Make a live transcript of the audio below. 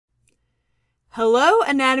Hello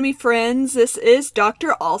anatomy friends, this is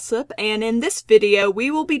Dr. Alsop, and in this video we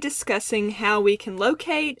will be discussing how we can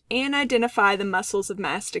locate and identify the muscles of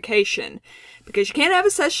mastication, because you can't have a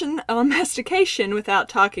session on mastication without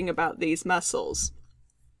talking about these muscles.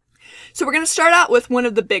 So we're going to start out with one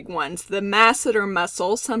of the big ones, the masseter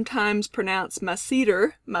muscle, sometimes pronounced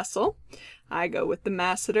masseter muscle. I go with the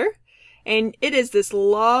masseter, and it is this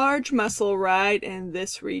large muscle right in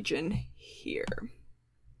this region here.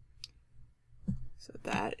 So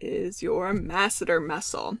that is your masseter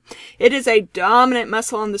muscle. It is a dominant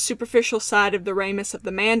muscle on the superficial side of the ramus of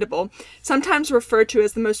the mandible, sometimes referred to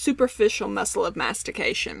as the most superficial muscle of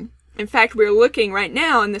mastication. In fact, we're looking right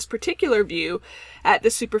now in this particular view at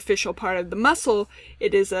the superficial part of the muscle.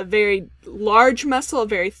 It is a very large muscle, a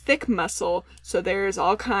very thick muscle, so there's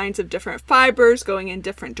all kinds of different fibers going in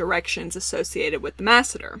different directions associated with the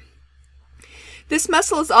masseter. This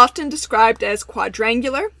muscle is often described as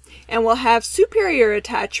quadrangular and will have superior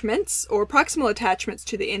attachments or proximal attachments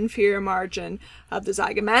to the inferior margin of the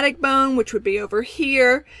zygomatic bone, which would be over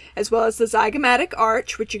here, as well as the zygomatic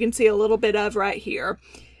arch, which you can see a little bit of right here.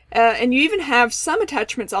 And you even have some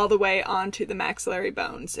attachments all the way onto the maxillary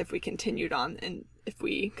bones if we continued on and if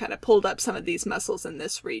we kind of pulled up some of these muscles in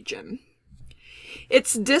this region.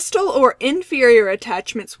 Its distal or inferior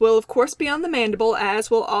attachments will of course be on the mandible,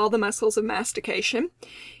 as will all the muscles of mastication.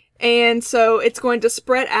 And so it's going to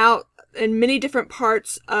spread out in many different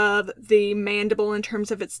parts of the mandible in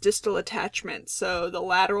terms of its distal attachments. So the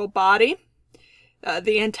lateral body,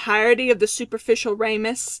 the entirety of the superficial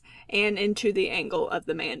ramus, and into the angle of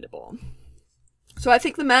the mandible. So I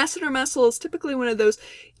think the masseter muscle is typically one of those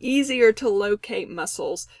easier to locate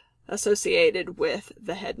muscles associated with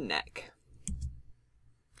the head and neck.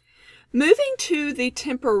 Moving to the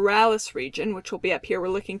temporalis region, which will be up here, we're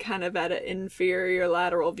looking kind of at an inferior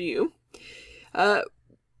lateral view.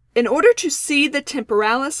 In order to see the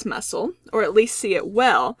temporalis muscle, or at least see it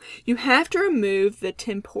well, you have to remove the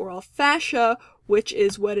temporal fascia, which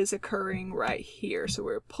is what is occurring right here. So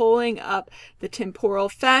we're pulling up the temporal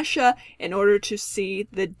fascia in order to see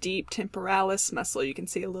the deep temporalis muscle. You can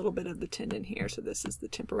see a little bit of the tendon here. So this is the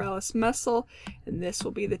temporalis muscle, and this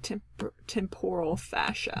will be the temporal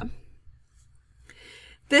fascia.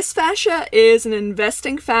 This fascia is an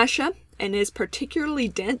investing fascia and is particularly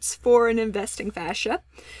dense for an investing fascia.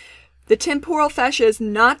 The temporal fascia is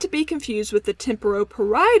not to be confused with the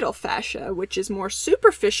temporoparietal fascia, which is more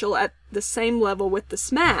superficial at the same level with the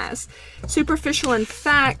SMAS. Superficial, in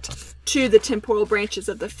fact, to the temporal branches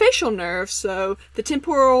of the facial nerve, so the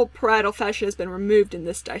temporoparietal fascia has been removed in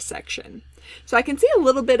this dissection. So I can see a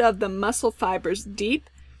little bit of the muscle fibers deep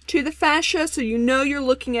to the fascia, so you know you're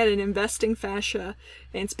looking at an investing fascia,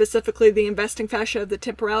 and specifically the investing fascia of the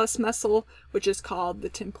temporalis muscle, which is called the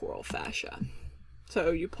temporal fascia. So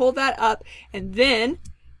you pull that up, and then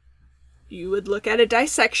you would look at a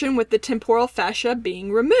dissection with the temporal fascia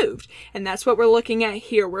being removed. And that's what we're looking at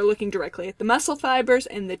here. We're looking directly at the muscle fibers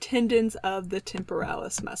and the tendons of the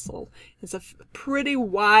temporalis muscle. It's a pretty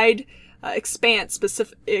wide expanse,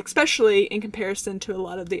 especially in comparison to a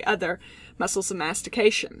lot of the other muscles of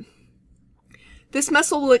mastication. This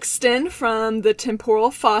muscle will extend from the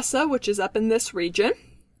temporal fossa, which is up in this region,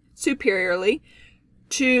 superiorly,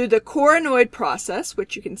 to the coronoid process,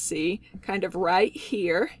 which you can see kind of right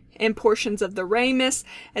here, and portions of the ramus,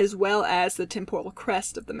 as well as the temporal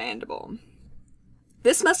crest of the mandible.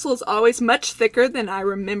 This muscle is always much thicker than I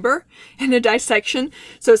remember in a dissection,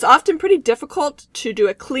 so it's often pretty difficult to do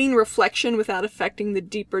a clean reflection without affecting the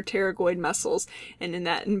deeper pterygoid muscles and in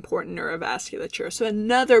that important neurovasculature. So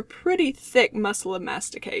another pretty thick muscle of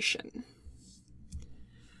mastication.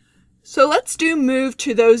 So let's move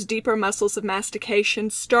to those deeper muscles of mastication,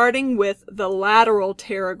 starting with the lateral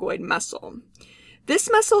pterygoid muscle. This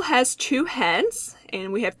muscle has two heads,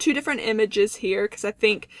 and we have two different images here because I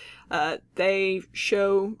think they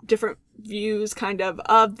show different views kind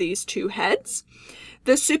of these two heads.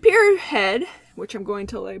 The superior head, which I'm going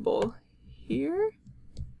to label here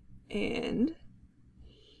and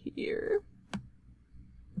here.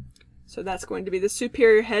 So that's going to be the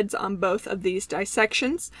superior heads on both of these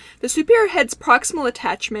dissections. The superior head's proximal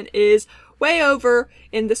attachment is way over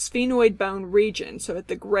in the sphenoid bone region, so at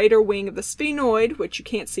the greater wing of the sphenoid, which you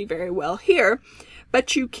can't see very well here,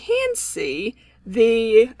 but you can see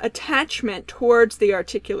the attachment towards the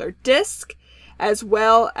articular disc, as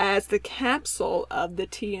well as the capsule of the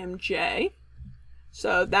TMJ.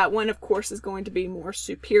 So that one, of course, is going to be more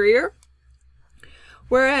superior.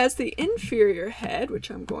 Whereas the inferior head, which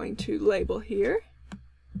I'm going to label here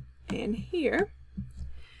and here,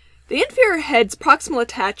 the inferior head's proximal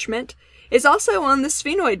attachment is also on the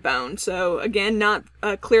sphenoid bone. So again, not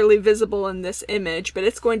clearly visible in this image, but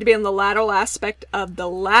it's going to be on the lateral aspect of the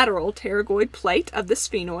lateral pterygoid plate of the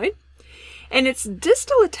sphenoid. And its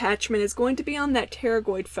distal attachment is going to be on that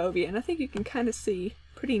pterygoid fovea. And I think you can kind of see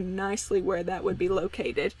pretty nicely where that would be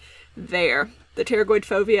located there. The pterygoid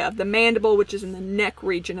fovea of the mandible, which is in the neck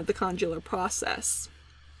region of the condylar process.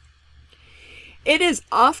 It is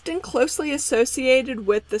often closely associated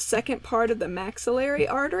with the second part of the maxillary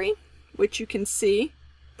artery, which you can see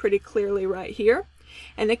pretty clearly right here.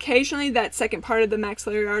 And occasionally that second part of the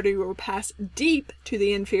maxillary artery will pass deep to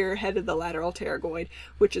the inferior head of the lateral pterygoid,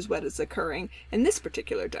 which is what is occurring in this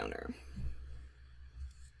particular donor.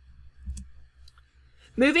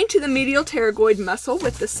 Moving to the medial pterygoid muscle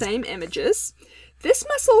with the same images, this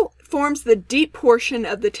muscle forms the deep portion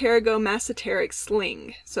of the pterygomasseteric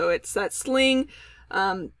sling. So it's that sling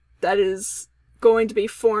that is going to be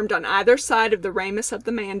formed on either side of the ramus of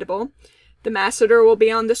the mandible. The masseter will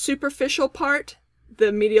be on the superficial part.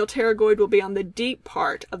 The medial pterygoid will be on the deep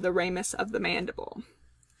part of the ramus of the mandible.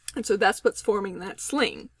 And so that's what's forming that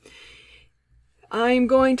sling. I'm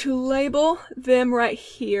going to label them right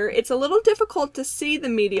here. It's a little difficult to see the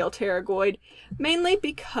medial pterygoid, mainly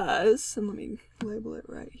because, and let me label it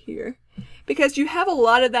right here, because you have a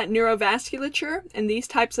lot of that neurovasculature in these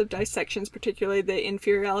types of dissections, particularly the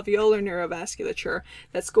inferior alveolar neurovasculature,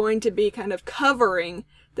 that's going to be kind of covering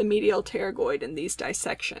the medial pterygoid in these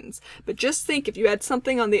dissections. But just think, if you had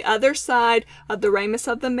something on the other side of the ramus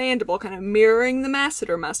of the mandible, kind of mirroring the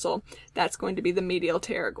masseter muscle, that's going to be the medial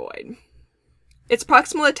pterygoid. Its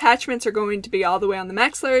proximal attachments are going to be all the way on the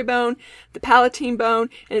maxillary bone, the palatine bone,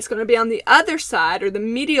 and it's going to be on the other side, or the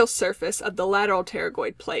medial surface, of the lateral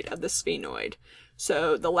pterygoid plate of the sphenoid.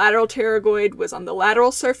 So the lateral pterygoid was on the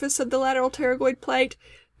lateral surface of the lateral pterygoid plate.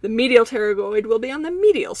 The medial pterygoid will be on the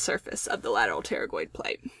medial surface of the lateral pterygoid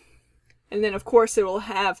plate. And then, of course, it will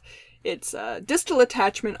have its distal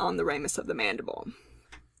attachment on the ramus of the mandible.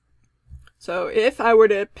 So if I were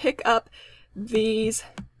to pick up these,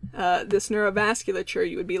 this neurovasculature,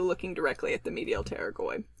 you would be looking directly at the medial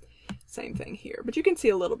pterygoid. Same thing here, but you can see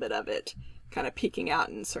a little bit of it kind of peeking out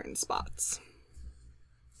in certain spots.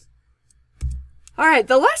 Alright,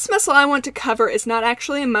 the last muscle I want to cover is not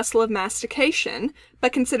actually a muscle of mastication,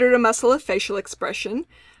 but considered a muscle of facial expression,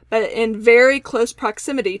 but in very close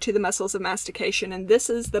proximity to the muscles of mastication, and this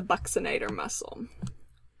is the buccinator muscle.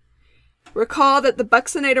 Recall that the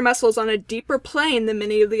buccinator muscle is on a deeper plane than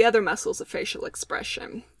many of the other muscles of facial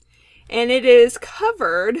expression, and it is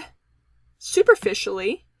covered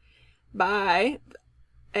superficially by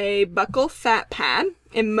a buccal fat pad.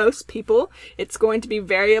 In most people, it's going to be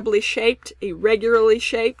variably shaped, irregularly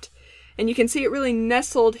shaped, and you can see it really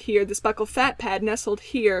nestled here, this buccal fat pad nestled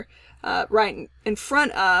here, right in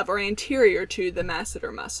front of or anterior to the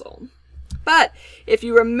masseter muscle. But if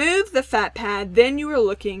you remove the fat pad, then you are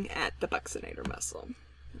looking at the buccinator muscle.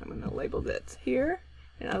 I'm going to label this here,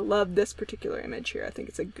 and I love this particular image here. I think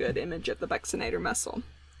it's a good image of the buccinator muscle.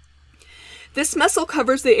 This muscle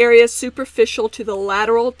covers the areas superficial to the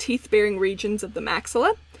lateral teeth-bearing regions of the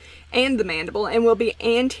maxilla and the mandible, and will be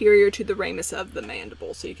anterior to the ramus of the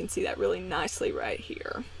mandible. So you can see that really nicely right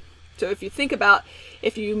here. So if you think about,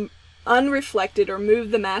 if you unreflected or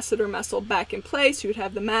move the masseter muscle back in place, you would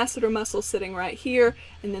have the masseter muscle sitting right here,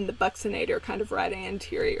 and then the buccinator kind of right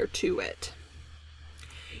anterior to it.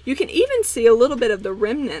 You can even see a little bit of the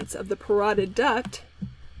remnants of the parotid duct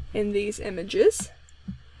in these images,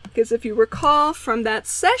 because if you recall from that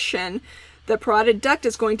session, the parotid duct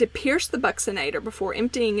is going to pierce the buccinator before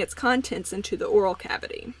emptying its contents into the oral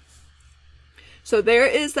cavity. So there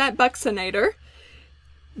is that buccinator.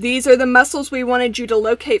 These are the muscles we wanted you to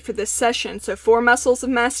locate for this session. So 4 muscles of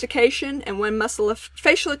mastication and 1 muscle of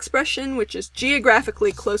facial expression, which is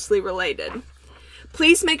geographically closely related.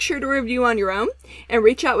 Please make sure to review on your own and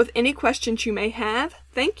reach out with any questions you may have.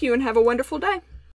 Thank you and have a wonderful day.